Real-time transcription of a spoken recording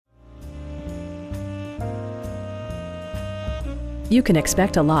You can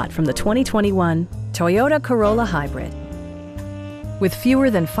expect a lot from the 2021 Toyota Corolla Hybrid. With fewer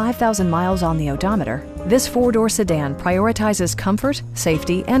than 5,000 miles on the odometer, this four-door sedan prioritizes comfort,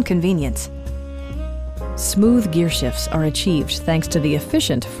 safety, and convenience. Smooth gear shifts are achieved thanks to the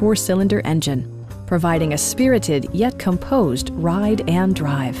efficient four-cylinder engine, providing a spirited yet composed ride and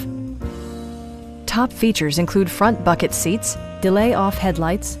drive. Top features include front bucket seats, delay-off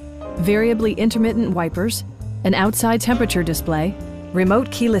headlights, variably intermittent wipers, an outside temperature display,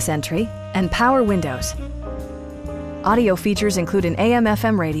 remote keyless entry, and power windows. Audio features include an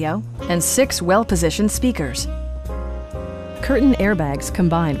AM/FM radio and 6 well-positioned speakers. Curtain airbags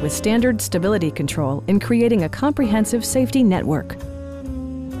combined with standard stability control in creating a comprehensive safety network.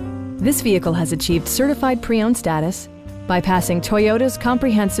 This vehicle has achieved certified pre-owned status by passing Toyota's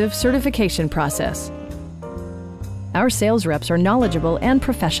comprehensive certification process. Our sales reps are knowledgeable and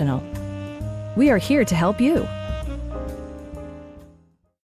professional. We are here to help you.